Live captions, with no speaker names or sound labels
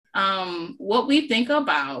what we think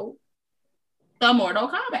about the Mortal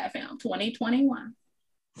Kombat film 2021.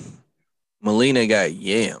 Melina got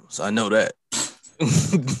yams. I know that.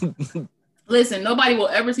 Listen, nobody will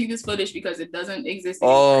ever see this footage because it doesn't exist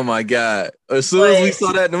anymore. Oh my God. As soon as we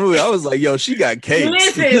saw that in the movie, I was like, yo, she got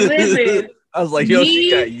cakes. Listen. I was like, yo,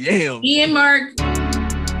 she got yams. Me and Marc.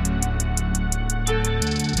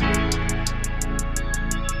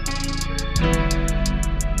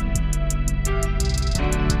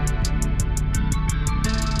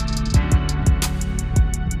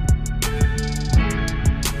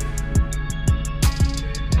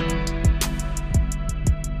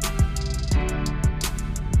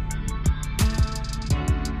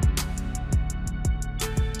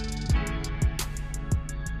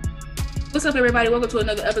 What's up, everybody? Welcome to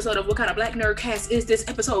another episode of What Kind of Black Nerd Cast Is This?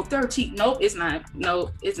 Episode 13. Nope, it's not. No,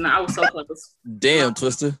 it's not. I was so close. Damn,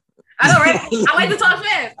 Twister. I know, right? I like to talk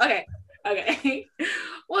fast. Okay.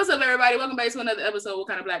 What's up, everybody? Welcome back to another episode of What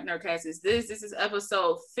Kind of Black Nerd Cast Is This? This is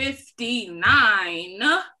episode 59.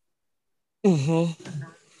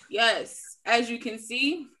 Yes, as you can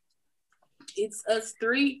see, it's us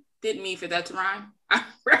three. Didn't mean for that to rhyme. I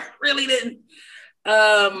really didn't.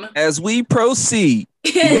 As we proceed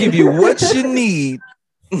to give you what you need.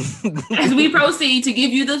 As we proceed to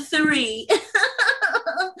give you the three.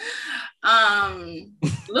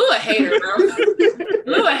 Lou a hater, bro.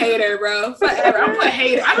 Lou a hater, bro. Forever. I'm gonna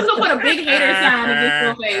hater. I'm just gonna put a big hater sign in this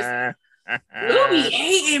little face. Lou be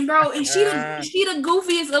hating, bro, and she the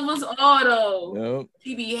goofiest of us all, though. Nope.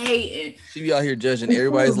 She be hating. She be out here judging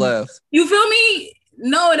everybody's laughs. You feel me?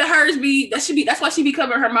 No, the hers be that's why she be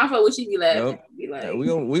covering her mouth up when she be laughing. Nope. Be like, yeah,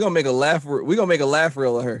 we gonna make a laugh. We gonna make a laugh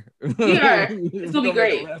reel of her. Yeah, it's gonna be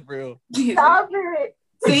great. Laugh reel. Stop it.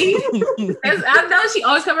 See, I know she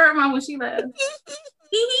always cover her mouth when she laughs.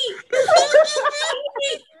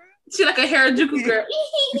 She like a Harajuku girl.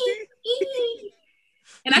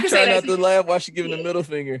 And I can say that. Not to laugh while she giving the middle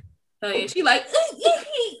finger. Oh yeah, she like.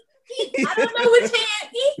 I don't know which hand.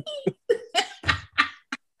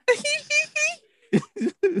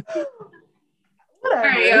 All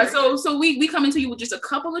right, yeah. So we coming to you with just a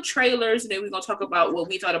couple of trailers, and then we're gonna talk about what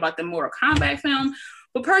we thought about the Mortal Kombat film.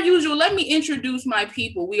 But per usual, let me introduce my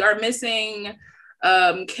people. We are missing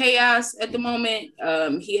Chaos at the moment.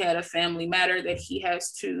 He had a family matter that he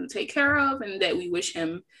has to take care of, and that we wish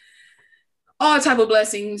him all type of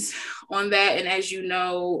blessings on that. And as you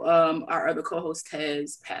know, our other co-host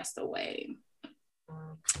Tez passed away.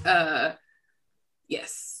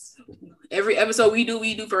 Yes, every episode we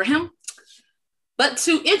do for him. But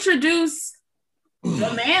to introduce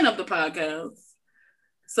the man of the podcast,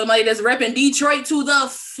 somebody that's repping Detroit to the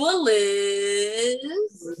fullest,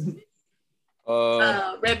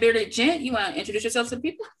 red bearded gent. You want to introduce yourself to the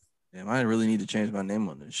people? Damn, I really need to change my name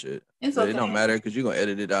on this shit. It's but okay. It don't matter because you're gonna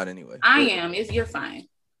edit it out anyway. You're fine.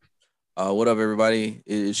 What up, everybody?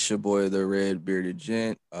 It's your boy, the red bearded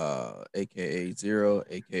gent, aka Zero,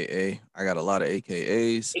 aka I got a lot of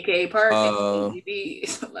AKAs, aka Park,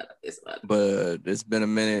 it's a lot. But it's been a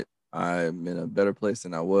minute. I'm in a better place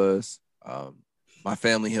than I was. My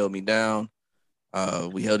family held me down.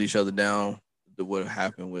 We held each other down. What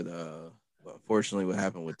happened with unfortunately what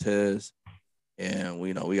happened with Tez. And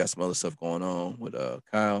we got some other stuff going on with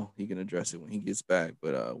Kyle. He can address it when he gets back.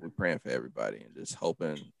 But we're praying for everybody and just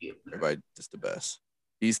hoping everybody just the best.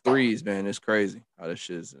 These threes, man, it's crazy how this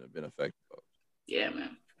shit's been affected. Yeah,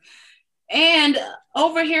 man. And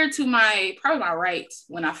over here to probably my right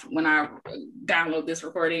when I download this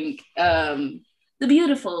recording, the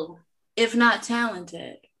beautiful, if not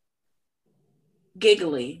talented,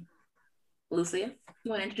 giggly Lucia. You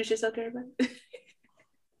want to introduce yourself to everybody?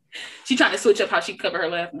 She trying to switch up how she cover her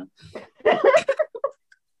laugh now.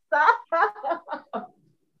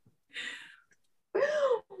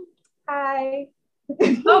 Hi.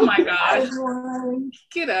 Oh my gosh.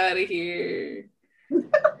 Get out of here.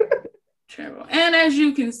 Terrible. And as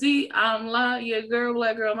you can see, I'm your girl,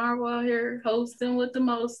 Black Girl Marvel out here, hosting with the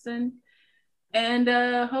mostin'. And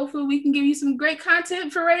hopefully we can give you some great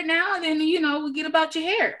content for right now. And then, we'll get about your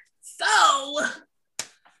hair. So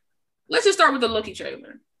let's just start with the Loki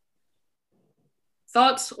trailer.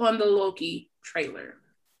 Thoughts on the Loki trailer?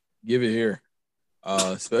 Give it here,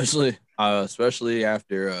 especially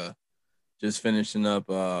after just finishing up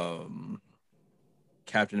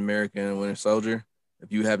Captain America and Winter Soldier.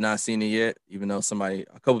 If you have not seen it yet, even though a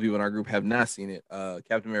couple people in our group have not seen it,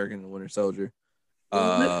 Captain America and Winter Soldier.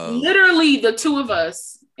 Literally the two of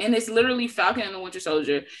us and it's literally Falcon and the Winter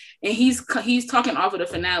Soldier, and he's talking off of the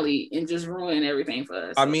finale and just ruining everything for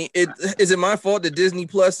us. I mean, is it my fault that Disney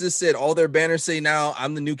Plus just said all their banners say now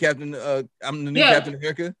I'm the new Captain Captain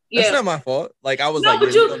America? That's not my fault. Like I was we're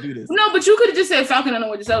gonna do this. No, but you could have just said Falcon and the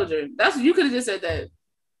Winter Soldier. You could have just said that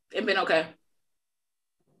and been okay.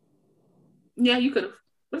 Yeah, you could have.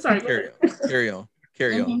 I'm sorry. Carry on.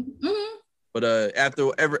 Mm-hmm. But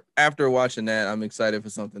after watching that, I'm excited for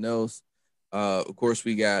something else. Of course,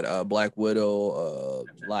 we got Black Widow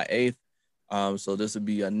July 8th. So this would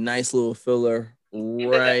be a nice little filler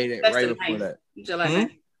right before that. July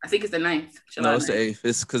 9th. I think it's the 9th. No, it's the 8th.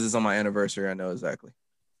 It's because it's on my anniversary. I know exactly.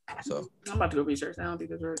 So I'm about to go research. I don't think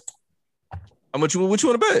that's right. How much? What you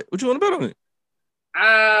want to bet? What you want to bet on it?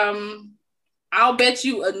 I'll bet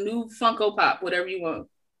you a new Funko Pop, whatever you want.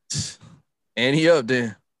 And he up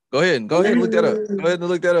then. Go ahead and look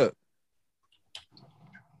that up.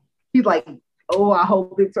 He's like, oh, I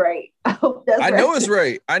hope it's right. I hope that's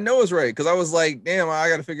right. I know it's right because I was like, damn, I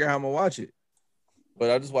got to figure out how I'm gonna watch it.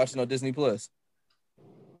 But I just watched it on Disney Plus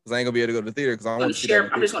because I ain't gonna be able to go to the theater because I want to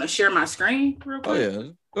share. I'm just gonna share my screen real quick. Oh yeah,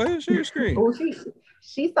 go ahead and share your screen. Oh,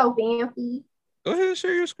 she's so fancy. Go ahead and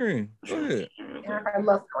share your screen. Go ahead. Her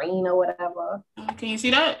little screen or whatever. Can you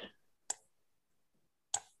see that?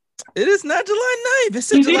 It is not July 9th. It's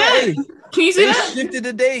July 8th. Can you see that? They shifted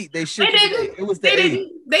the date. It was the 8th.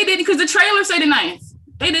 They didn't because the trailer said the 9th.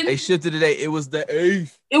 They shifted the date. It was the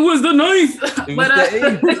 8th. It was the 9th. It was the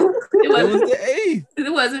 8th. It was the 8th.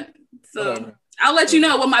 It wasn't. So I'll let you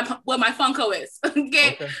know what my Funko is.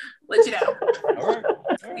 Okay. Let you know. All right.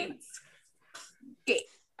 Okay.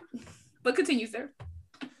 But continue, sir.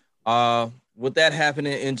 With that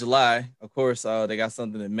happening in July, of course, they got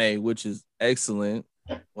something in May, which is excellent.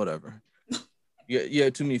 Whatever. You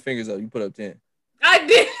had too many fingers up. You put up 10. I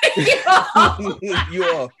did. You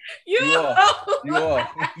off. You a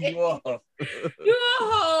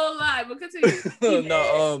whole lot. But continue.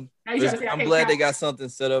 No, I'm glad they got something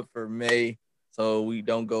set up for May, so we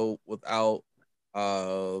don't go without.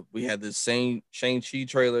 We had the same Shang-Chi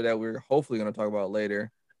trailer that we're hopefully going to talk about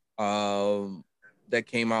later. That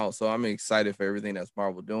came out, so I'm excited for everything that's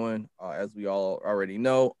Marvel doing, as we all already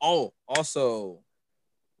know. Oh, also,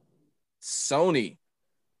 Sony,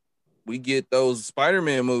 we get those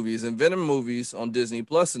Spider-Man movies and Venom movies on Disney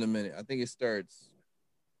Plus in a minute. I think it starts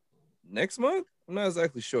next month. I'm not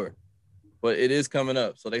exactly sure, but it is coming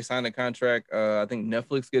up. So they signed a contract. I think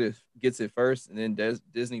Netflix gets it first, and then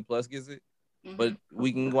Disney Plus gets it. Mm-hmm. But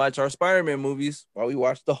we can watch our Spider-Man movies while we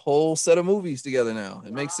watch the whole set of movies together now.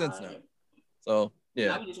 It makes sense now. So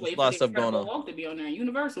yeah, there's a lot of stuff going on. Walk to be on there.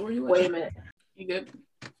 Universal, where you at? Wait a minute. You good?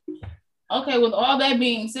 Okay. With all that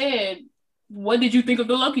being said, what did you think of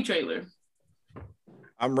the Loki trailer?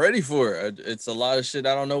 I'm ready for it. It's a lot of shit.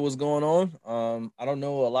 I don't know what's going on. I don't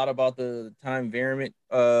know a lot about the time variance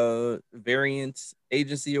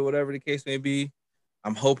agency or whatever the case may be.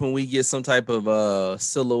 I'm hoping we get some type of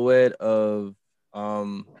silhouette of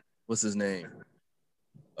what's his name?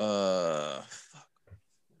 I'm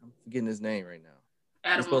forgetting his name right now.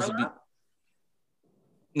 Adam Warlock?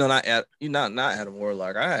 No, not Adam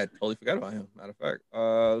Warlock. I had totally forgot about him. Matter of fact,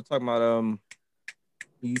 we're talking about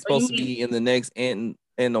he's supposed to be in the next Ant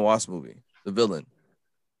and the Wasp movie, the villain.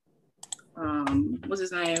 What's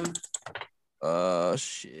his name?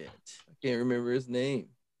 Shit, I can't remember his name.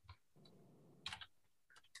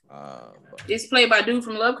 It's played by dude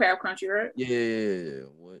from Lovecraft Country, right? Yeah.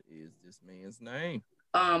 What is this man's name?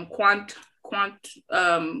 What's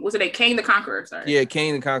it? Kang the Conqueror. Sorry. Yeah,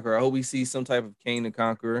 Kang the Conqueror. I hope we see some type of Kang the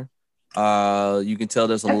Conqueror. You can tell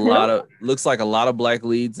there's looks like a lot of black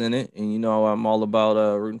leads in it, and you know I'm all about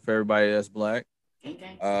rooting for everybody that's black.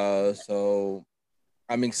 Okay. So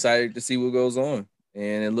I'm excited to see what goes on,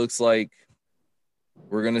 and it looks like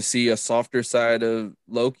we're gonna see a softer side of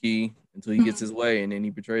Loki until he gets his way, and then he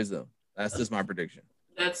betrays them. That's just my prediction.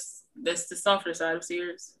 That's the softer side of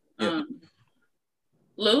Sears. Yeah.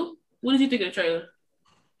 Lou, what did you think of the trailer?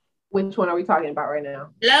 Which one are we talking about right now?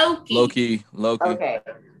 Loki. Okay.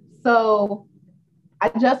 So I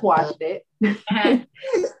just watched it.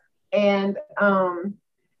 And I'm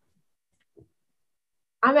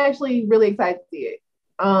actually really excited to see it.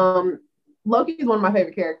 Loki is one of my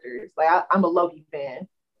favorite characters. Like I'm a Loki fan.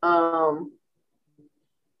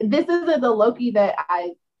 This isn't the Loki that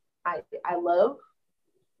I love,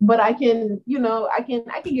 but I can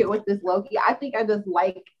get with this Loki. I think I just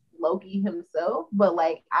like Loki himself, but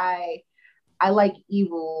like I like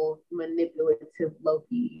evil, manipulative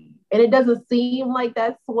Loki. And it doesn't seem like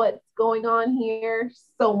that's what's going on here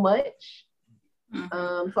so much.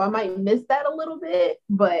 So I might miss that a little bit,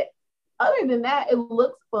 but other than that, it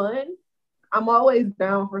looks fun. I'm always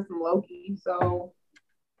down for some Loki, so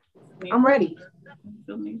I'm ready.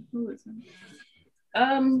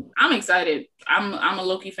 I'm excited. I'm a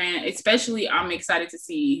Loki fan, especially I'm excited to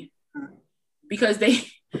see because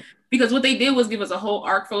what they did was give us a whole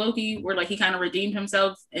arc for Loki where like he kind of redeemed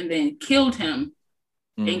himself and then killed him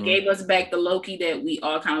and gave us back the Loki that we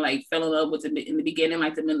all kind of like fell in love with in the beginning,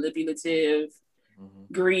 like the manipulative,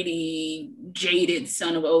 greedy, jaded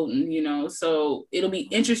son of Odin, you know. So it'll be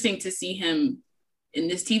interesting to see him in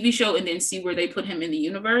this TV show and then see where they put him in the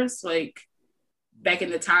universe, like back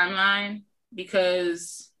in the timeline,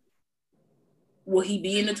 because will he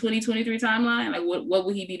be in the 2023 timeline? Like what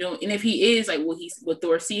will he be doing? And if he is, like will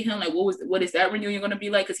Thor see him? Like what is that reunion going to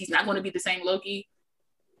be like? Because he's not going to be the same Loki.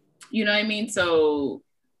 You know what I mean? So,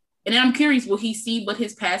 and then I'm curious, will he see what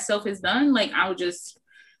his past self has done? Like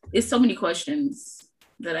it's so many questions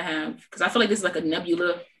that I have because I feel like this is like a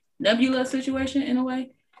nebula situation in a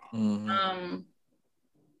way. But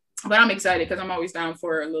I'm excited because I'm always down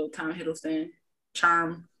for a little Tom Hiddleston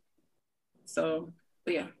charm. So,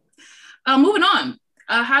 but yeah. Moving on.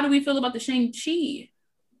 How do we feel about the Shang-Chi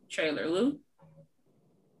trailer, Lou?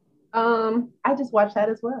 I just watched that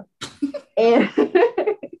as well. And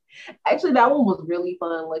actually that one was really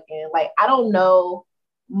fun looking. Like I don't know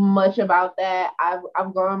much about that.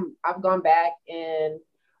 I've gone back and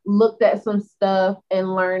looked at some stuff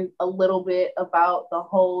and learned a little bit about the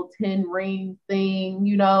whole 10 ring thing,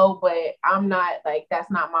 you know, but I'm not like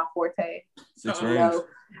that's not my forte. 6 rings. So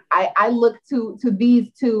I look to these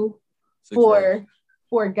two for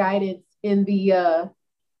guidance in the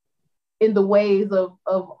ways of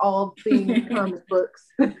all things comic books.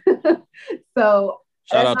 So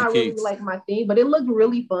Shout that's out not to really Keats. like my thing, but it looked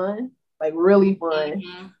really fun, like really fun.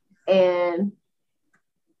 And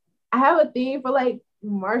I have a thing for like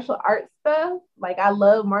martial arts stuff. Like I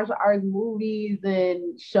love martial arts movies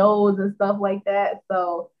and shows and stuff like that.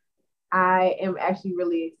 So I am actually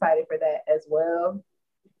really excited for that as well.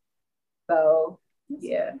 So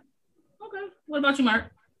yeah. Okay. What about you,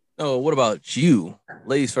 Mark? Oh, what about you?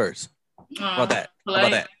 Ladies first. How about that? How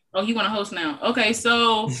about that? Oh, you want to host now? Okay,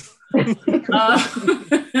 so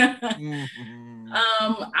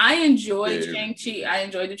I enjoyed Shang-Chi. I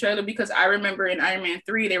enjoyed the trailer because I remember in Iron Man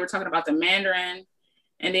 3 they were talking about the Mandarin,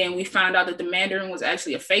 and then we found out that the Mandarin was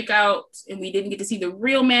actually a fake out, and we didn't get to see the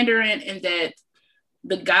real Mandarin, and that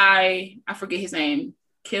the guy, I forget his name,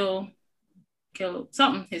 kill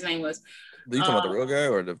something his name was. Are you talking about the real guy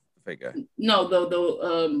or the fake guy? No,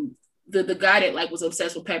 the guy that like was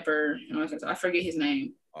obsessed with Pepper. You know, I forget his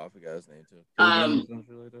name. Oh, I forgot his name too.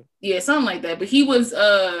 Like yeah, something like that. But he was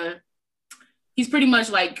he's pretty much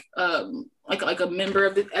like a member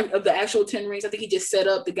of the actual 10 Rings. I think he just set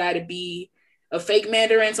up the guy to be a fake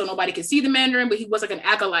Mandarin so nobody could see the Mandarin, but he was like an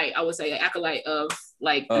acolyte. I would say an acolyte of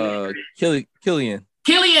like Killian.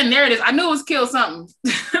 There it is. I knew it was Kill something.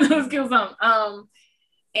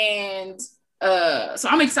 And so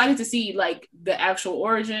I'm excited to see like the actual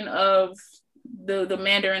origin of the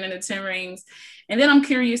Mandarin and the 10 Rings. And then I'm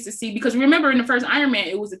curious to see, because remember in the first Iron Man,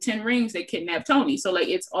 it was the 10 Rings that kidnapped Tony. So like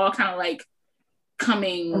it's all kind of like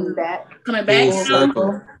coming back. Full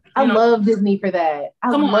circle. I love Disney for that. I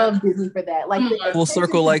love Disney for that. Like the full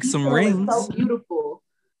circle, like some rings. So beautiful.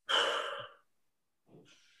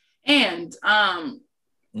 And I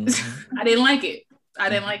didn't like it. What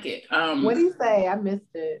did he say? I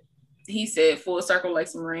missed it. He said full circle like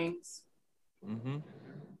some rings.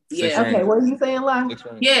 Yeah. Okay, what are you saying, Lai?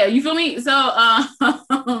 Yeah, you feel me? So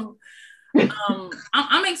I'm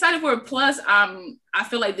excited for it. Plus, I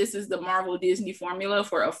feel like this is the Marvel Disney formula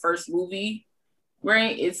for a first movie,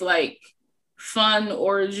 right? It's like fun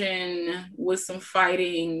origin with some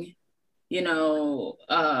fighting, you know.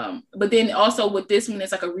 But then also with this one,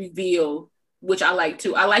 it's like a reveal, which I like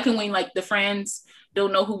too. I like it when like the friends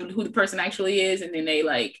don't know who the person actually is, and then they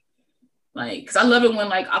like, because I love it when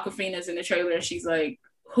like Awkwafina's in the trailer and she's like,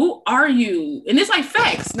 "Who are you?" And it's like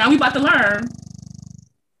facts. Now we about to learn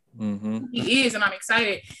who he is, and I'm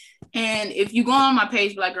excited. And if you go on my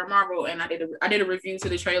page, Black Girl Marvel, and I did a review to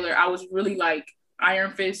the trailer, I was really like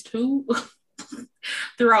Iron Fist 2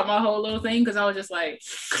 throughout my whole little thing because I was just like,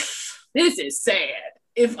 this is sad.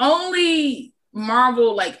 If only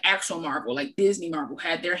Marvel, like actual Marvel, like Disney Marvel,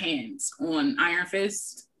 had their hands on Iron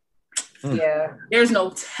Fist. Yeah. There's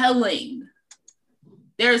no telling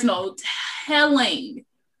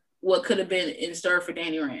what could have been in store for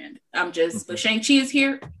Danny Rand. But Shang-Chi is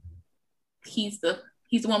here. He's the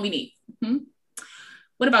one we need.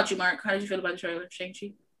 What about you, Mark? How did you feel about the trailer,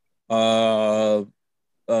 Shang-Chi?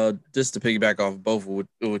 Just to piggyback off both of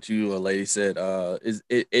what you lady said,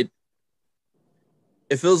 it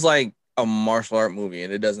feels like a martial art movie,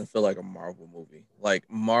 and it doesn't feel like a Marvel movie. Like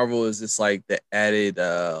Marvel is just like the added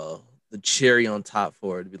the cherry on top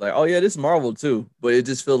for it to be like, oh yeah, this is Marvel too. But it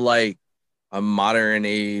just feels like a modern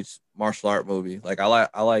age martial art movie. Like I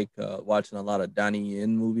like watching a lot of Donnie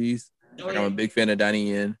Yen movies. Like I'm a big fan of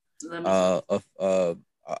Donnie Yen.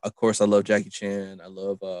 Of course, I love Jackie Chan. I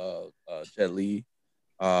love Jet Li,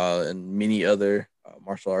 and many other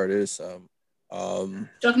martial artists.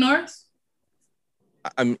 Chuck Norris.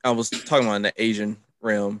 I was talking about in the Asian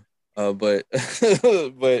realm, but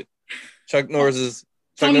but Chuck Norris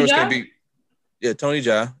can be Tony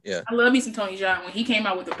Jaa. Yeah, I love me some Tony Jaa when he came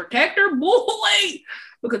out with the Protector, boy.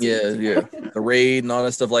 Because the Raid and all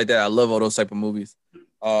that stuff like that. I love all those type of movies.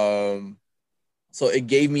 So it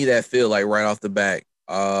gave me that feel like right off the bat.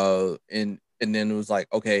 And then it was like,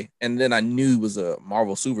 okay, and then I knew it was a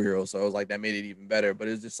Marvel superhero, so I was like, that made it even better. But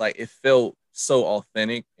it's just like it felt so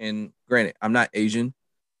authentic. And granted, I'm not Asian,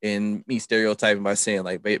 and me stereotyping by saying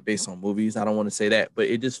like based on movies, I don't want to say that, but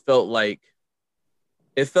it just felt like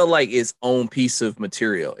its own piece of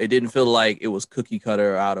material. It didn't feel like it was cookie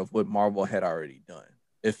cutter out of what Marvel had already done.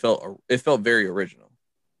 It felt very original,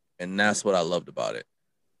 and that's what I loved about it.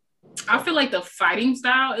 I feel like the fighting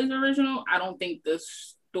style is original. I don't think the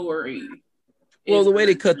story. Well, the way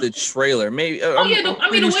they cut the trailer, maybe. The way they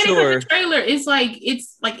cut the trailer is like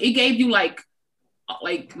it gave you like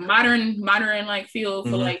modern like feel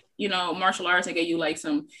for like martial arts. It gave you like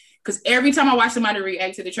some, because every time I watch somebody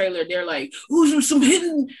react to the trailer, they're like, "Ooh, some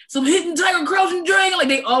hidden tiger crouching dragon." Like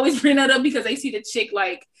they always bring that up because they see the chick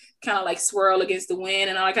like kind of like swirl against the wind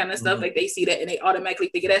and all that kind of stuff. Like they see that and they automatically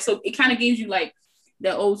think of that. So it kind of gives you like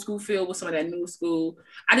that old school feel with some of that new school.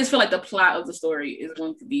 I just feel like the plot of the story is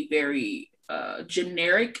going to be very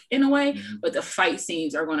generic in a way, but the fight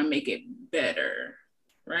scenes are going to make it better,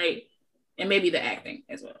 right? And maybe the acting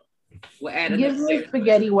as well. We'll add gives me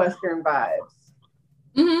spaghetti western vibes.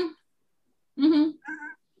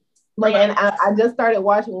 Like, and I just started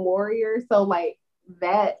watching Warrior, so like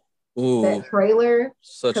that trailer.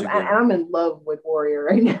 Because I'm in love with Warrior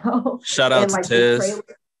right now. Shout out to Tez.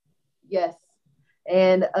 Yes,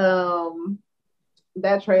 and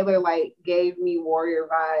that trailer like gave me Warrior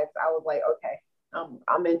vibes. I was like, okay,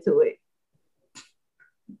 I'm into it.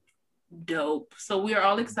 Dope. So we are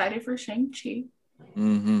all excited for Shang Chi.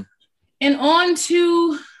 And on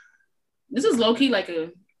to, this is low key like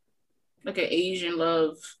an Asian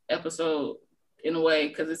love episode in a way,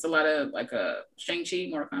 because it's a lot of like a Shang Chi,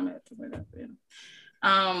 Mortal Kombat, like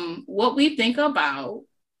that. What we think about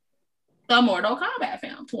the Mortal Kombat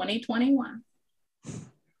film 2021.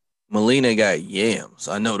 Melina got yams.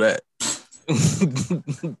 I know that.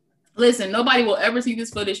 Listen, nobody will ever see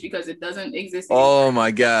this footage because it doesn't exist anymore. Oh my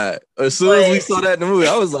God. As soon as we saw that in the movie,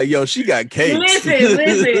 I was like, yo, she got cakes.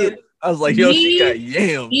 Listen. I was like, yo, she got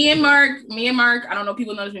yams. Me and Marc, I don't know if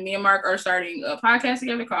people notice, but me and Marc are starting a podcast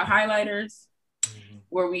together called Highlighters,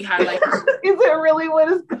 where we highlight. Is it really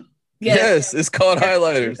what it's called? Yes, it's called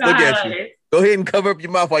Highlighters. Look at you. Go ahead and cover up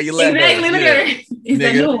your mouth while you laugh. Exactly. Look at her. It's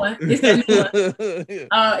that new one.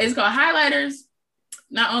 It's called Highlighters.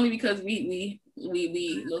 Not only because we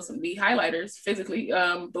highlighters physically,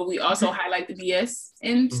 but we also highlight the BS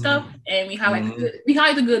and stuff, and we highlight the good. We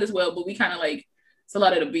highlight the good as well, but we kind of like, it's a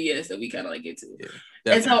lot of the BS that we kind of like get to.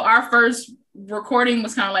 Yeah, and so our first recording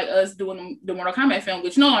was kind of like us doing the Mortal Kombat film,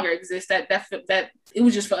 which no longer exists. That it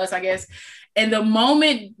was just for us, I guess. And the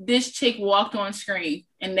moment this chick walked on screen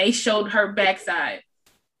and they showed her backside,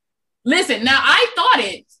 listen, now I thought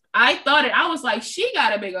it. I was like, she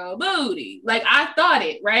got a big old booty. Like I thought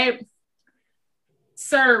it, right?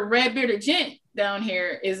 Sir Red Bearded Gent down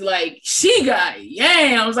here is like, she got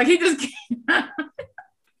yams. Like he just came out.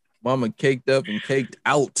 Mama caked up and caked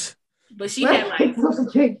out. But she had like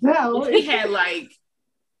caked out. She had like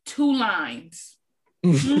 2 lines.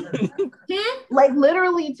 Like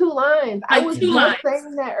literally 2 lines. Like I was just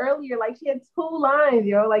saying that earlier. Like she had 2 lines,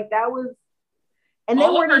 yo. Like that was, and they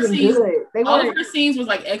weren't even good. All of her scenes was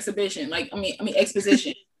like exhibition. Like I mean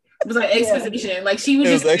exposition. It was like exposition. Yeah. Like she was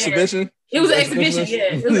just exhibition. It was exhibition.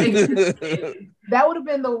 Yeah. It was exhibition. That would have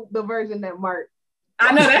been the version that Marc.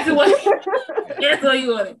 I know that's what. That's what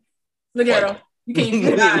you wanted. Look at him. You can't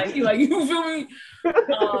even die. You like, you feel me?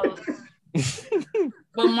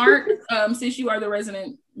 But Marc, since you are the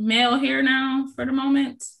resident male here now for the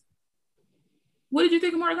moment, what did you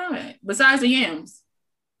think of Mortal Kombat besides the yams?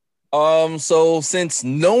 So since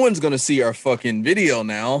no one's gonna see our fucking video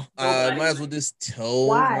now, might as well just tell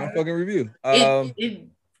my fucking review. It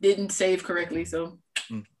didn't save correctly, so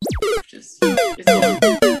just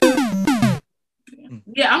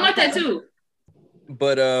yeah, I'm like that too.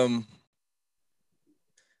 But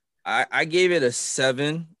I gave it a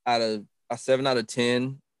 7 out of a 7 out of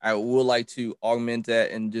 10. I would like to augment that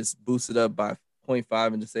and just boost it up by 0.5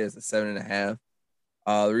 and just say it's a 7.5.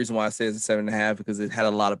 The reason why I say it's a 7.5 because it had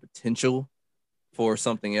a lot of potential for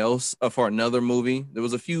something else, for another movie. There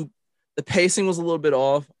was a few. The pacing was a little bit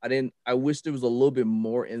off. I wish there was a little bit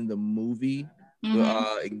more in the movie.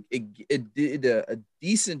 It did a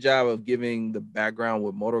decent job of giving the background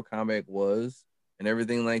what Mortal Kombat was and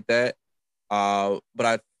everything like that.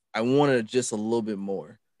 But I wanted just a little bit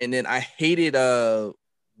more. And then I hated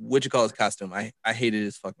what you call his costume. I hated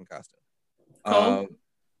his fucking costume. Cole?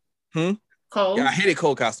 Cole? Yeah, I hated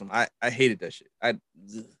Cole costume. I hated that shit.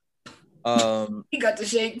 He got the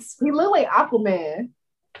shakes. He looked like Aquaman.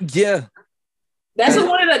 Yeah. That's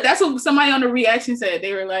what somebody on the reaction said.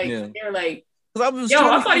 They were like, I was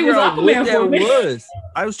I thought he was Aquaman for a minute.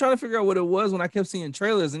 I was trying to figure out what it was when I kept seeing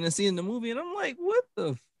trailers and then seeing the movie, and I'm like, what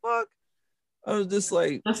the fuck? I was just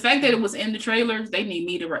like, the fact that it was in the trailers, they need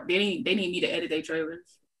me to edit their trailers.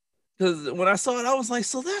 Because when I saw it, I was like,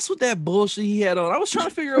 so that's what that bullshit he had on. I was trying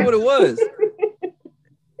to figure out what it was.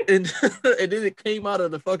 and then it came out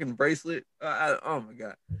of the fucking bracelet. Oh my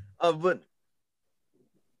god. But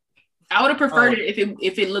I would have preferred it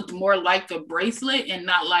if it looked more like the bracelet and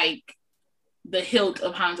not like the hilt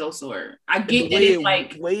of Hanzo's sword. I get that it's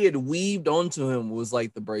like the way it weaved onto him was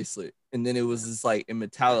like the bracelet, and then it was just like in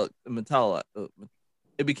metallic.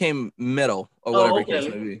 It became metal or whatever it case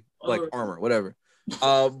may be, like armor, whatever.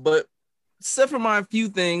 But except for my few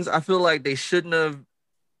things, I feel like they shouldn't have.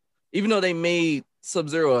 Even though they made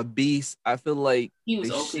Sub-Zero a beast, I feel like he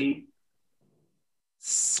was okay.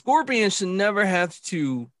 Scorpion should never have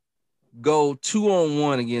to go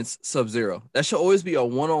 2-on-1 against Sub-Zero. That should always be a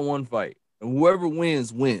 1-on-1 fight. And whoever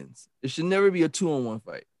wins, wins. It should never be a 2-on-1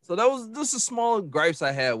 fight. So that was just a small gripes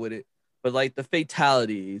I had with it. But like the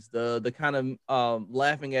fatalities, the kind of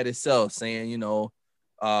laughing at itself, saying,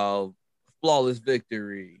 flawless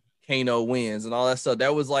victory, Kano wins, and all that stuff.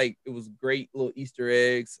 That was like, it was great little Easter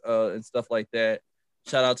eggs and stuff like that.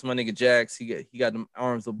 Shout out to my nigga Jax. He got them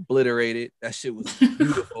arms obliterated. That shit was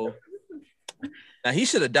beautiful. Now he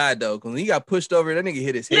should have died though, because when he got pushed over, that nigga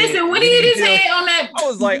hit his head. Listen, when he hit his head on that, I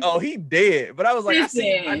was like, oh, he dead. But I was like, I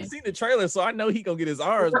seen the trailer, so I know he gonna get his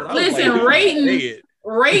arms. But I was like,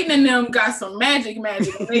 Raiden and them got some magic on their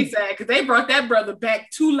side, because they brought that brother back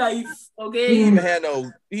to life. Okay,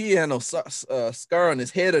 he had no scar on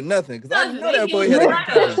his head or nothing, because I know that boy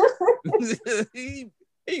had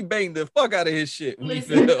he banged the fuck out of his shit.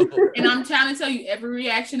 Listen, and I'm trying to tell you, every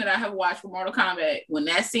reaction that I have watched for Mortal Kombat, when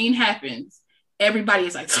that scene happens, everybody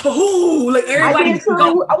is like, oh, like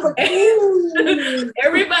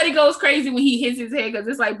everybody goes crazy when he hits his head, because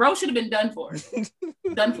it's like, bro should have been done for.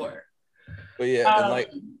 But yeah, and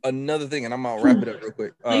like another thing, and I'm gonna wrap it up real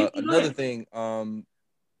quick. Another thing,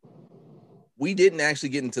 we didn't actually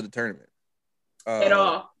get into the tournament at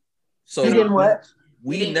all. So you didn't what?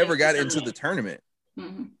 We never got into the tournament.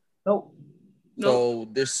 Mm-hmm. Nope. So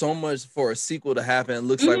there's so much for a sequel to happen. It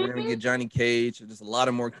looks like we're gonna get Johnny Cage. There's a lot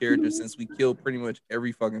of more characters since we killed pretty much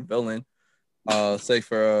every fucking villain, say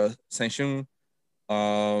for Shang Chi.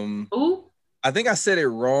 Who? I think I said it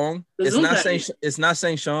wrong. It's not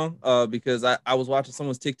Shang Chi, because I was watching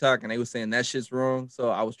someone's TikTok and they were saying that shit's wrong. So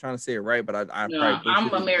I was trying to say it right, but I'm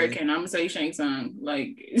American. I'm gonna say Shang Tsung.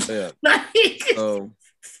 Like, yeah. So,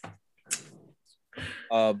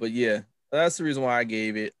 but yeah. That's the reason why I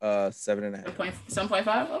gave it 7.5.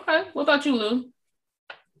 7.5. Okay. What about you, Lou?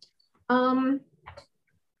 Am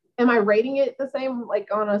I rating it the same, like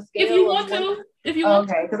on a scale? If you want to.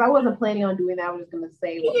 Okay, because I wasn't planning on doing that. I was just gonna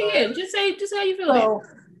say. Just how you feel. So,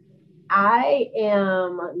 I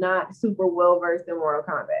am not super well versed in Mortal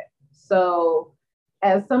Kombat. So,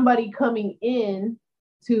 as somebody coming in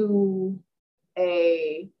to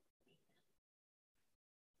a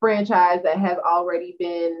franchise that has already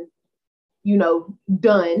been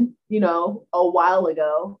done, a while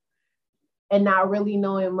ago, and not really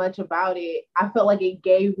knowing much about it, I felt like it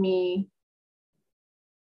gave me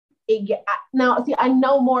now, see, I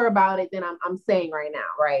know more about it than I'm saying right now,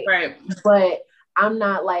 right? Right. But I'm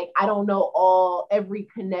not like, I don't know every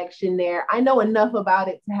connection there. I know enough about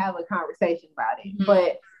it to have a conversation about it. Mm-hmm.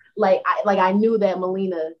 But I knew that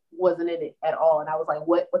Melina wasn't in it at all, and I was like,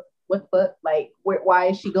 what the fuck? Like, why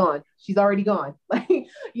is she gone? She's already gone. Like,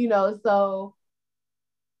 so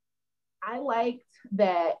I liked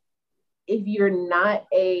that if you're not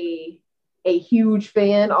a huge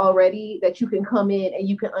fan already, that you can come in and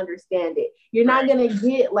you can understand it. You're not going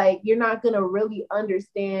to really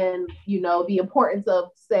understand, the importance of,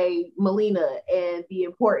 say, Melina, and the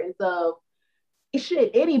importance of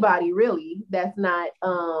anybody really that's not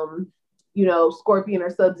Scorpion or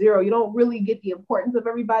Sub-Zero. You don't really get the importance of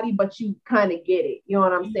everybody, but you kind of get it. You know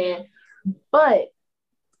what I'm saying? But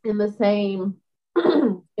in the same,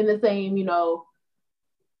 I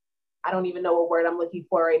don't even know what word I'm looking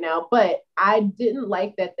for right now, but I didn't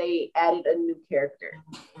like that they added a new character.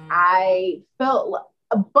 I felt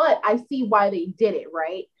but I see why they did it,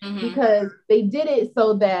 right? Because they did it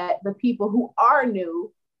so that the people who are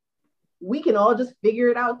new, we can all just figure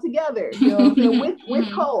it out together, you know what I'm saying?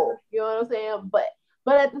 with Cole, you know what I'm saying?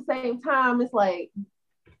 But at the same time, it's like,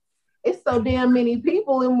 it's so damn many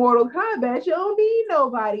people in Mortal Kombat, you don't need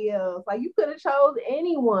nobody else. Like, you could have chose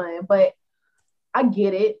anyone, but I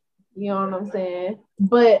get it, you know what I'm saying?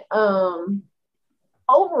 But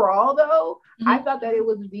overall though, I thought that it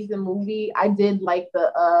was a decent movie. I did like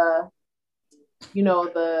the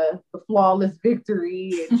flawless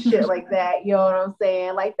victory and shit like that, you know what I'm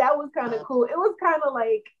saying? Like, that was kind of cool. It was kind of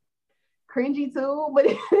like cringy too, but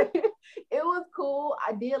it was cool.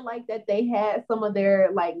 I did like that they had some of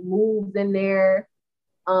their like moves in there,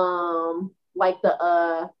 like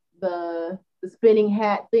the spinning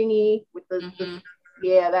hat thingy with the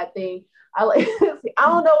that thing. I like I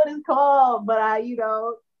don't know what it's called, but I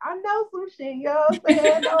know some shit, you know what I'm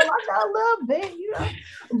saying? I know a little bit,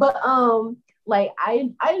 but like I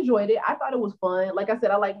enjoyed it. I thought it was fun. Like I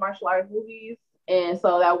said, I like martial arts movies, and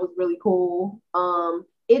so that was really cool.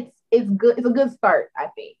 It's good. It's a good start. I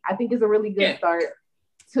think it's a really good start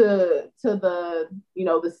to the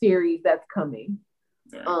the series that's coming.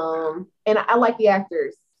 And I like the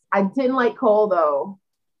actors. I didn't like Cole though.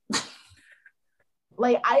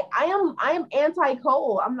 Like I am anti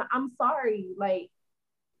Cole. I'm sorry. Like,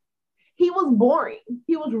 he was boring.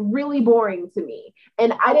 He was really boring to me,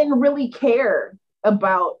 and I didn't really care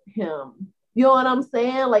about him. You know what I'm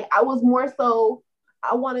saying? Like, I was more so,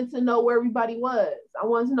 I wanted to know where everybody was. I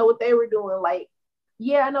wanted to know what they were doing. Like,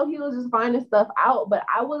 yeah, I know he was just finding stuff out, but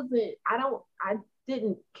I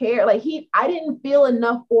didn't care. Like, I didn't feel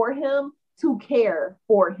enough for him to care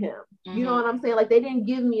for him. You know what I'm saying? Like, they didn't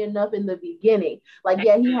give me enough in the beginning. Like,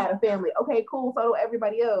 yeah, he had a family. Okay, cool. So do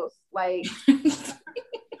everybody else. Like,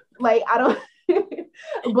 like, I don't,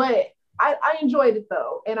 but I enjoyed it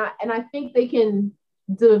though. And I think they can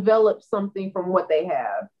develop something from what they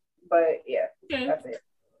have. But yeah, that's it.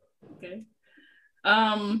 Okay.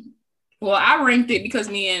 Well, I ranked it because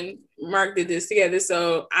me and Marc did this together.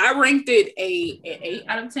 So I ranked it an 8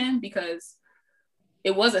 out of 10 because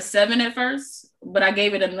it was a 7 at first, but I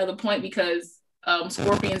gave it another point because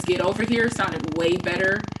Scorpion's Get Over Here sounded way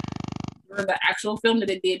better during the actual film than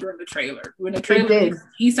it did during the trailer. During the trailer,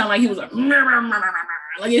 he sounded like he was like,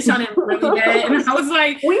 like, it sounded really bad. And I was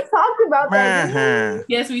like, we talked about that.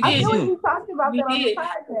 Yes, we did. I feel like we talked about that on the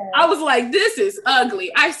podcast. I was like, this is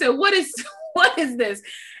ugly. I said, what is this?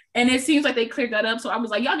 And it seems like they cleared that up. So I was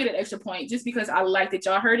like, y'all get an extra point just because I liked that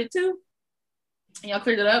y'all heard it too. And y'all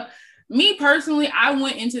cleared it up. Me personally, I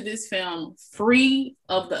went into this film free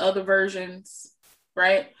of the other versions,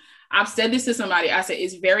 right? I've said this to somebody. I said,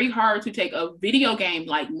 it's very hard to take a video game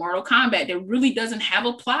like Mortal Kombat that really doesn't have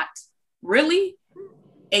a plot, really,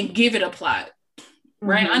 and give it a plot,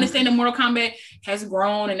 right? I understand that Mortal Kombat has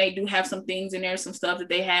grown and they do have some things in there, some stuff that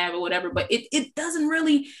they have or whatever, but it doesn't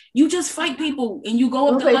really, you just fight people and you go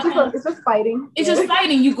up the level. It's just fighting. It's just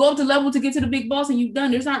fighting. You go up the level to get to the big boss and you're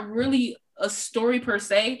done. There's not really a story per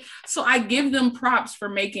se. So I give them props for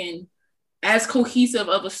making as cohesive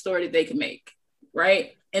of a story that they can make,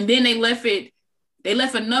 right? And then they left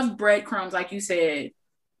enough breadcrumbs, like you said,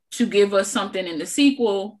 to give us something in the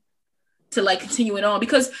sequel to like continue it on.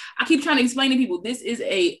 Because I keep trying to explain to people, this is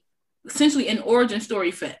essentially an origin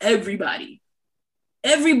story for everybody.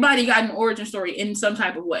 Everybody got an origin story in some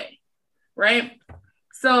type of way, right?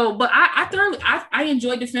 So, but I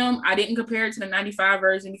enjoyed the film. I didn't compare it to the 95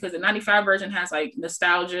 version because the 95 version has like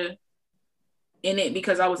nostalgia in it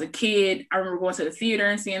because I was a kid. I remember going to the theater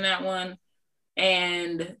and seeing that one.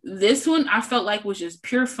 And this one I felt like was just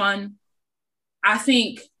pure fun. I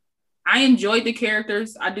think I enjoyed the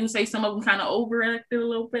characters. I do say some of them kind of overacted a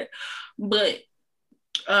little bit, but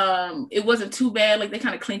it wasn't too bad. Like, they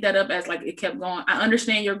kind of cleaned that up as like it kept going. I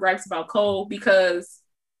understand your gripes about Cole because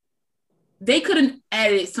they could have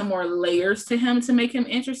added some more layers to him to make him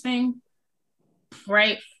interesting,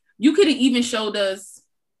 right? You could have even showed us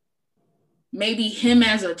maybe him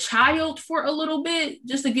as a child for a little bit,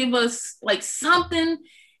 just to give us like something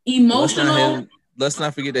emotional. Let's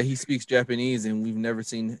not forget that he speaks Japanese and we've never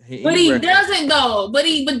seen him. But he doesn't though. But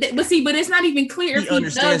it's not even clear if he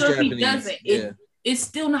does or if he doesn't. Yeah. It's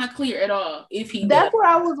still not clear at all if he That's does. what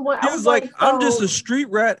I was wondering. He was like, I'm just a street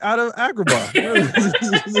rat out of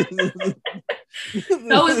Agrabah.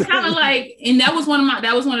 So it's kind of like, and that was one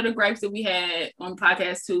of the gripes that we had on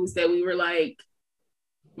podcast too, is that we were like,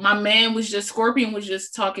 my man was just Scorpion was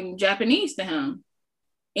just talking Japanese to him.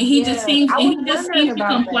 And he just seemed to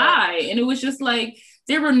comply. That. And it was just like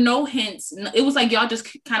there were no hints. It was like y'all just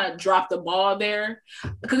kind of dropped the ball there.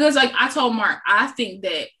 Because like I told Marc, I think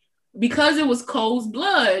that because it was Cole's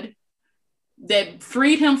blood that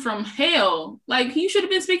freed him from hell, like he should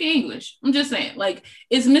have been speaking English. I'm just saying, like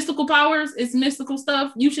it's mystical powers, it's mystical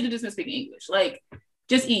stuff. You should have just been speaking English, like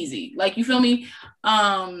just easy. Like you feel me?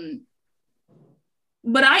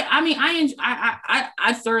 But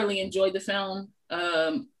I thoroughly enjoyed the film.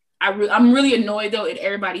 I'm really annoyed though at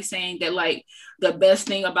everybody saying that like the best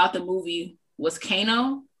thing about the movie was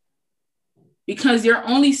Kano, because you're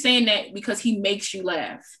only saying that because he makes you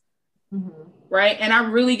laugh, right? And I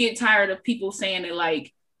really get tired of people saying that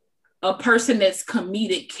like a person that's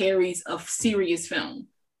comedic carries a serious film,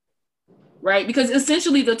 right? Because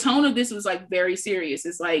essentially the tone of this was like very serious.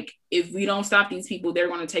 It's like if we don't stop these people, they're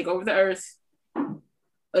going to take over the earth,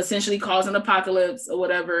 essentially cause an apocalypse or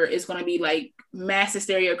whatever. It's going to be like mass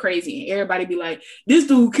hysteria, crazy, and everybody be like, this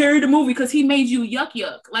dude carried the movie because he made you yuck.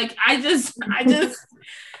 Like I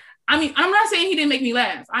mean, I'm not saying he didn't make me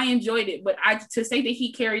laugh. I enjoyed it, but to say that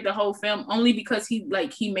he carried the whole film only because he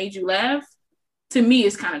made you laugh, to me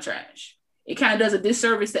is kind of trash. It kind of does a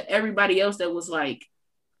disservice to everybody else that was like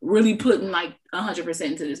really putting like 100%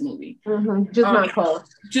 into this movie. Just not close.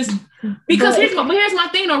 Just because here's my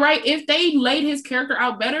thing though, right? If they laid his character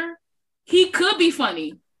out better, he could be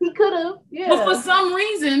funny. He could have, yeah. But for some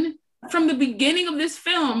reason, from the beginning of this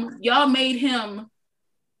film, y'all made him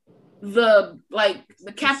the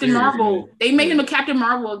Captain Marvel. They made him a Captain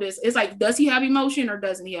Marvel of this. It's like, does he have emotion or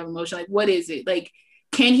doesn't he have emotion? Like, what is it? Like,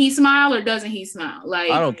 can he smile or doesn't he smile? Like,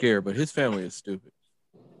 I don't care, but his family is stupid.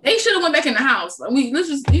 They should have went back in the house. I mean, let's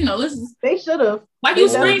just. They should have. Like you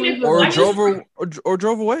screaming, or drove away. Or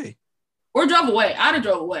drove away. I'd have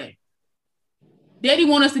drove away. Daddy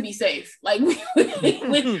want us to be safe. Like we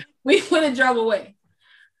would have drove away.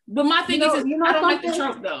 But my thing is, I don't like the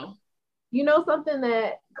trope though. You know something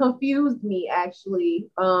that confused me actually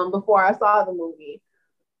before I saw the movie.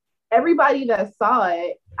 Everybody that saw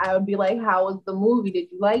it, I would be like, "How was the movie? Did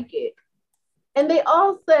you like it?" And they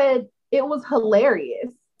all said it was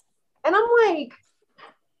hilarious. And I'm like,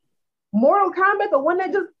 Mortal Kombat, the one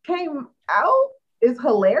that just came out, is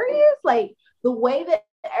hilarious. Like the way that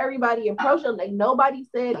everybody approached it, like nobody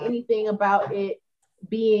said anything about it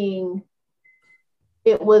being,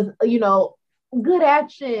 it was, good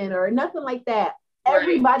action or nothing like that. Right.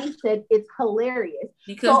 Everybody said it's hilarious.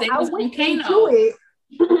 Because so I went into it.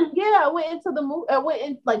 Yeah, I went into the movie. I went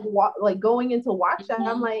in going into watch that.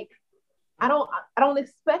 I'm like, I don't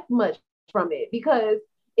expect much from it, because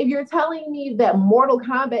if you're telling me that Mortal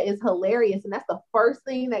Kombat is hilarious and that's the first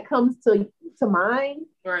thing that comes to mind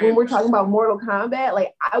when we're talking about Mortal Kombat,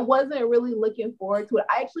 like I wasn't really looking forward to it.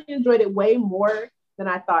 I actually enjoyed it way more than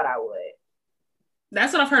I thought I would.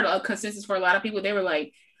 That's what I've heard a consensus for a lot of people. They were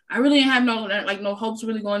like, I really didn't have no hopes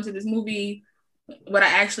really going to this movie, but I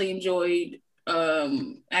actually enjoyed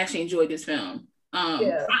this film.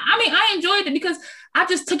 I enjoyed it because I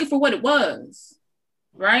just took it for what it was,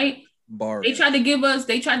 right? Bars. They tried to give us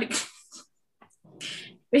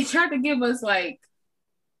like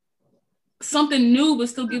something new, but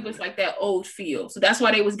still give us like that old feel. So that's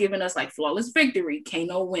why they was giving us like flawless victory,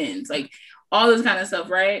 Kano wins, like all this kind of stuff,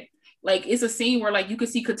 right? Like it's a scene where like you could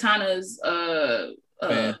see Katana's fans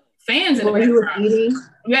in the background.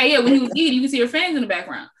 When he was eating, you can see her fans in the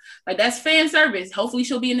background. Like that's fan service. Hopefully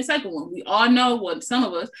she'll be in the second one. We all know, well, some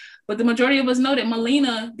of us, but the majority of us know that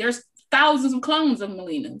Melina, there's thousands of clones of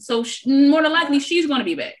Melina. So more than likely she's going to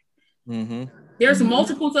be back. Mm-hmm. There's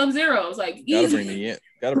multiple Sub-Zeros. Like gotta bring the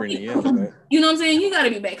yams back. You know what I'm saying? You got to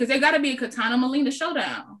be back because there got to be a Katana Melina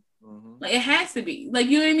showdown. Mm-hmm. Like it has to be. Like,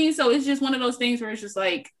 you know what I mean? So it's just one of those things where it's just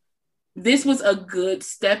like, this was a good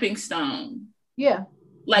stepping stone. Yeah.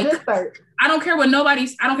 Like I don't care what nobody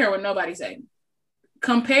say.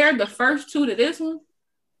 Compare the first two to this one.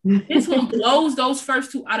 This one blows those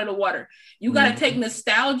first two out of the water. You got to take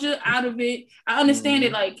nostalgia out of it. I understand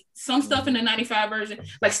it. Like some stuff in the 95 version,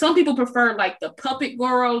 like some people prefer like the puppet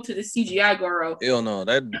Goro to the CGI Goro. Hell no,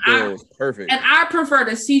 that Goro was perfect. And I prefer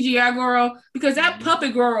the CGI Goro because that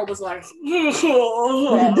puppet Goro was like,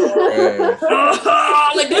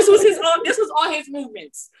 like this was all his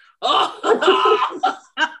movements.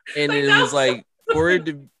 And it was like for it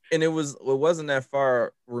to, and it wasn't that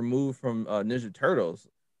far removed from Ninja Turtles.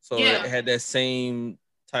 So it had that same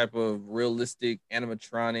type of realistic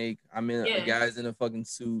animatronic. I mean, a guy's in a fucking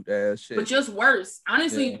suit shit. But just worse.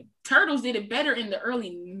 Honestly, Turtles did it better in the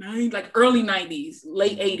early 90s,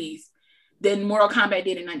 late 80s than Mortal Kombat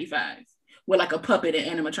did in 95 with like a puppet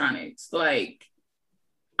and animatronics. Like,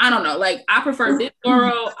 I don't know. Like, I prefer this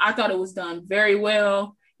Goro. I thought it was done very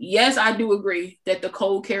well. Yes, I do agree that the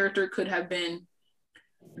Cole character could have been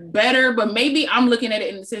better, but maybe I'm looking at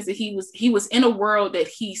it in the sense that he was in a world that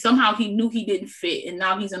he knew he didn't fit, and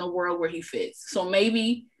now he's in a world where he fits. So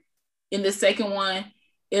maybe in the second one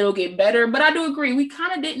it'll get better. But I do agree, we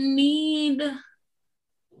kind of didn't need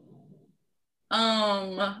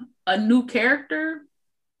a new character,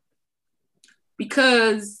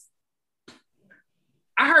 because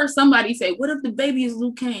I heard somebody say, what if the baby is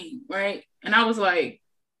Liu Kang, right? And I was like,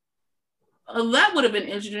 that would have been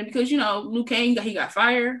interesting, because Liu Kang, he got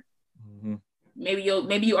fire. Mm-hmm. Maybe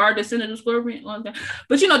you are descendant of Scorpion. But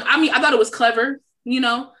I thought it was clever,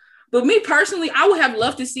 But me personally, I would have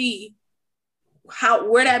loved to see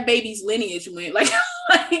where that baby's lineage went. Like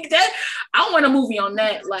that. I want a movie on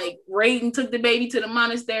that. Like, Raiden took the baby to the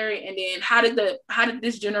monastery, and then how did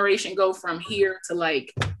this generation go from here to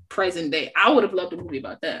like present day? I would have loved a movie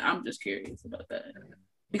about that. I'm just curious about that,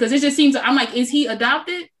 because it just seems, I'm like, is he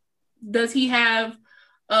adopted? Does he have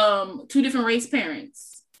two different race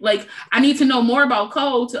parents? Like, I need to know more about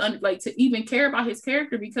Cole to even care about his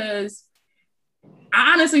character, because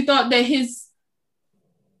I honestly thought that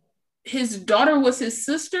his daughter was his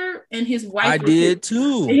sister and his wife. I did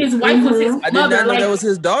too. His wife was his mother. I did not know that was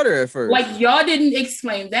his daughter at first. Like, y'all didn't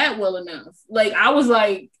explain that well enough. Like, I was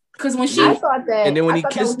like, because when I thought that, and then when he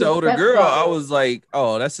kissed the older girl, I was like,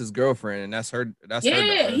 oh, that's his girlfriend, and that's her. That's her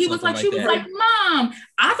daughter, he was like, she was like, Mom.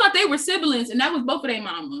 I thought they were siblings, and that was both of their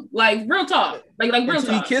mama. Like, real talk. Like real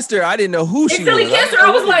talk. He kissed her. I didn't know who she was. Until he kissed her,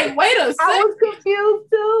 I was like, wait a second. I was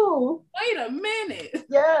confused too. Wait a minute.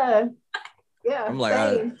 Yeah. Yeah. I'm like,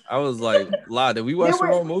 I was like, La, did we watch the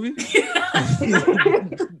wrong movie?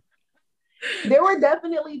 There were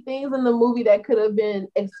definitely things in the movie that could have been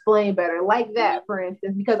explained better, like that, for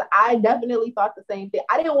instance, because I definitely thought the same thing.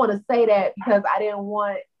 I didn't want to say that because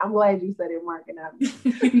I'm glad you said it, Marc, and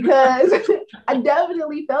because I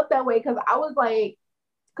definitely felt that way, because I was like,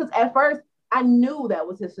 because at first I knew that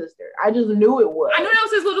was his sister. I just knew it was. I knew that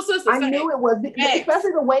was his little sister. I knew it was,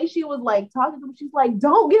 especially the way she was like talking to him. She's like,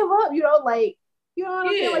 don't give up, like, you know what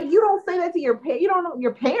I'm saying? Like, you don't say that to your parent. You don't know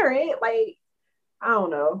your parent, like. I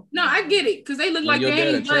don't know. No, I get it, because they look like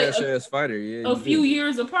they ain't fighter. A few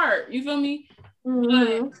years apart. You feel me?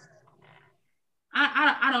 Mm-hmm. But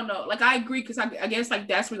I don't know. Like, I agree, because I guess like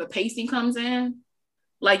that's where the pacing comes in.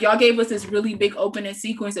 Like, y'all gave us this really big opening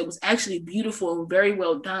sequence that was actually beautiful and very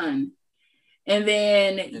well done, and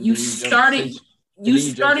then you started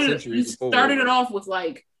it off with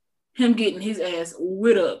like him getting his ass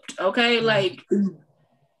whipped. Okay, like,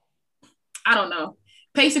 I don't know.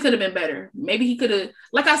 Pacing could have been better. Maybe he could have,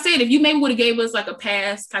 like I said, if you maybe would have gave us like a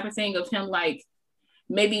past type of thing of him like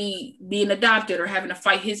maybe being adopted or having to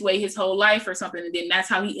fight his way his whole life or something, and then that's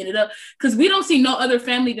how he ended up. Because we don't see no other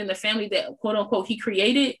family than the family that quote unquote he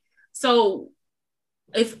created. So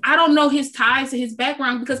if I don't know his ties to his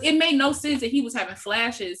background, because it made no sense that he was having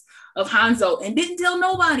flashes of Hanzo and didn't tell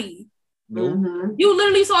nobody. Mm-hmm. You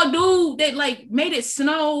literally saw a dude that like made it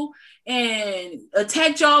snow and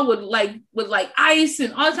attacked y'all with ice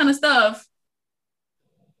and all that kind of stuff,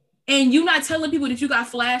 and you not telling people that you got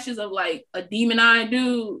flashes of like a demon-eyed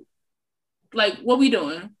dude. Like, what we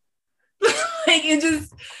doing? Like, it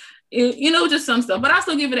just, just some stuff. But I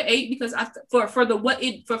still give it an 8, because for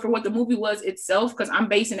what the movie was itself, because I'm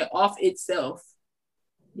basing it off itself.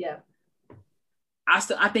 Yeah. I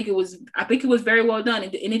think it was very well done,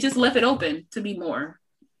 and it just left it open to be more.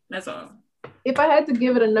 That's all. If I had to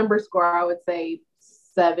give it a number score, I would say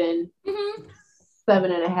 7,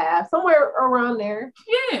 7.5, somewhere around there.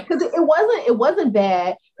 Yeah, because it wasn't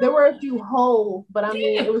bad. There were a few holes, but I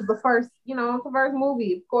mean, it was the first, it's the first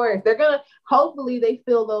movie. Of course, hopefully they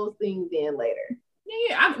fill those things in later.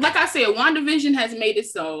 Yeah, like I said, WandaVision has made it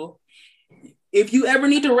so if you ever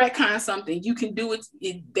need to retcon something, you can do it.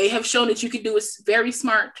 They have shown that you can do it very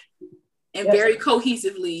smart and very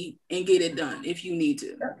cohesively and get it done if you need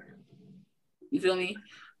to. You feel me?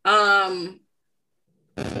 But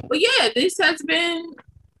yeah, this has been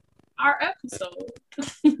our episode.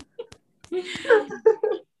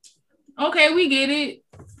 Okay, we get it.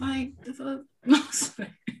 Like,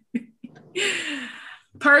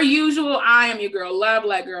 per usual, I am your girl, Love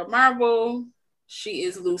Black Girl Marvel. She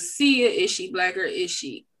is Lucia. Is she black or is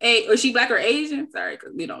she black or Asian? Sorry,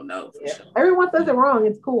 because we don't know. Yeah. Everyone says it wrong.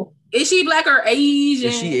 It's cool. Is she black or Asian?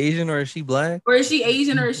 Is she Asian or is she black? Or is she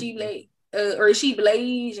Asian or is she black? or is she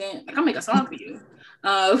blazing? Like, I'll make a song for you.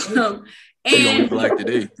 She gonna be black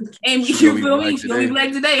today. And you feel me? She gonna be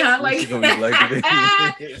black today, huh? Like, she gonna be black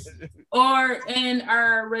today. and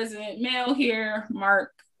our resident male here,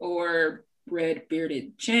 Marc, or Red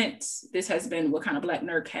Bearded Gents. This has been What Kind of Black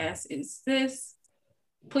Nerdcast Is This?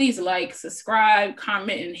 Please like, subscribe,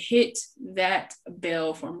 comment, and hit that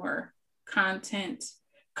bell for more content.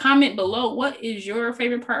 Comment below, what is your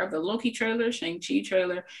favorite part of the Loki trailer, Shang-Chi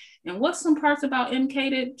trailer, and what's some parts about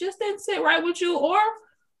MK that just didn't sit right with you, or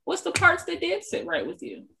what's the parts that did sit right with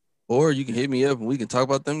you? Or you can hit me up and we can talk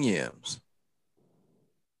about them yams.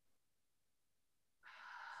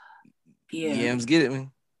 Yeah. Yams get it,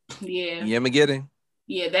 man. Yeah. Yamageddon.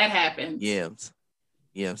 Yeah, that happened. Yams.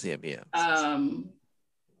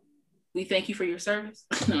 We thank you for your service.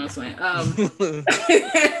 No, I'm saying.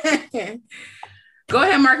 Go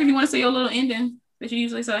ahead, Marc, if you want to say your little ending that you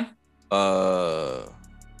usually say. I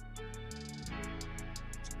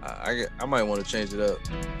might want to change it up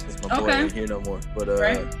since my boy ain't here no more. But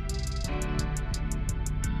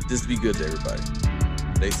just be good to everybody.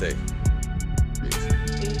 Stay safe.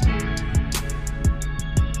 Peace.